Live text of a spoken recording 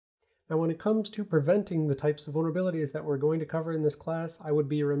Now, when it comes to preventing the types of vulnerabilities that we're going to cover in this class, I would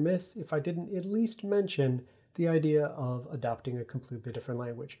be remiss if I didn't at least mention the idea of adopting a completely different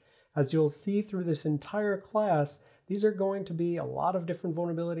language. As you'll see through this entire class, these are going to be a lot of different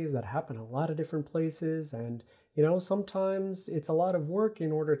vulnerabilities that happen in a lot of different places, and sometimes it's a lot of work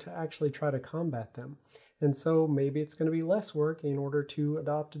in order to actually try to combat them. And so maybe it's going to be less work in order to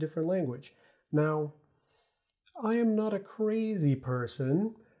adopt a different language. Now, I am not a crazy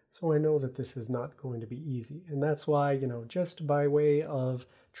person, so I know that this is not going to be easy. And that's why, just by way of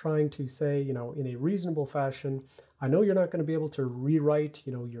trying to say, in a reasonable fashion, I know you're not going to be able to rewrite,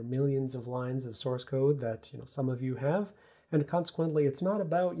 your millions of lines of source code that, some of you have. And consequently, it's not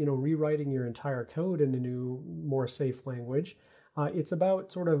about, rewriting your entire code in a new, more safe language. It's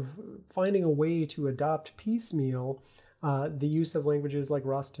about sort of finding a way to adopt piecemeal the use of languages like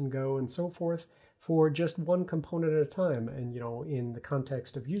Rust and Go and so forth for just one component at a time. And, in the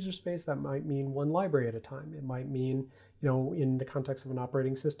context of user space, that might mean one library at a time. It might mean, in the context of an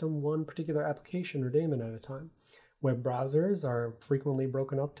operating system, one particular application or daemon at a time. Web browsers are frequently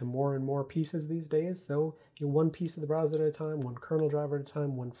broken up to more and more pieces these days. So one piece of the browser at a time, one kernel driver at a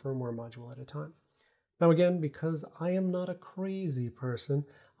time, one firmware module at a time. Now again, because I am not a crazy person,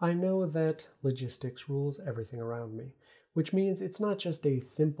 I know that logistics rules everything around me, which means it's not just a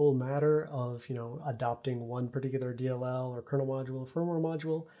simple matter of, adopting one particular DLL or kernel module or firmware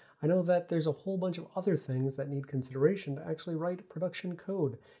module. I know that there's a whole bunch of other things that need consideration to actually write production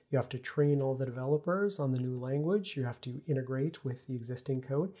code. You have to train all the developers on the new language. You have to integrate with the existing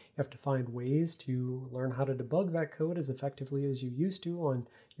code. You have to find ways to learn how to debug that code as effectively as you used to on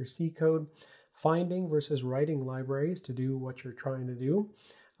your C code. Finding versus writing libraries to do what you're trying to do.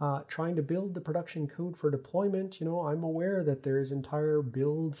 Trying to build the production code for deployment, I'm aware that there's entire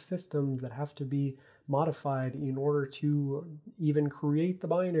build systems that have to be modified in order to even create the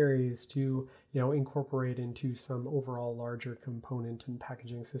binaries to, incorporate into some overall larger component and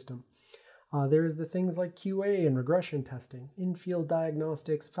packaging system. There's the things like QA and regression testing, in-field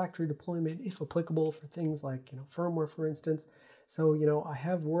diagnostics, factory deployment, if applicable, for things like, firmware, for instance. So, I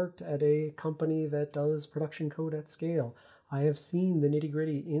have worked at a company that does production code at scale. I have seen the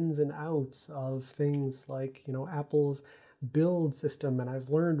nitty-gritty ins and outs of things like, Apple's build system, and I've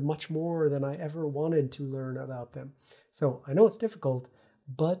learned much more than I ever wanted to learn about them. So I know it's difficult,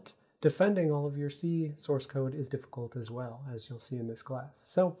 but defending all of your C source code is difficult as well, as you'll see in this class.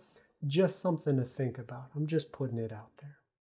 So just something to think about. I'm just putting it out there.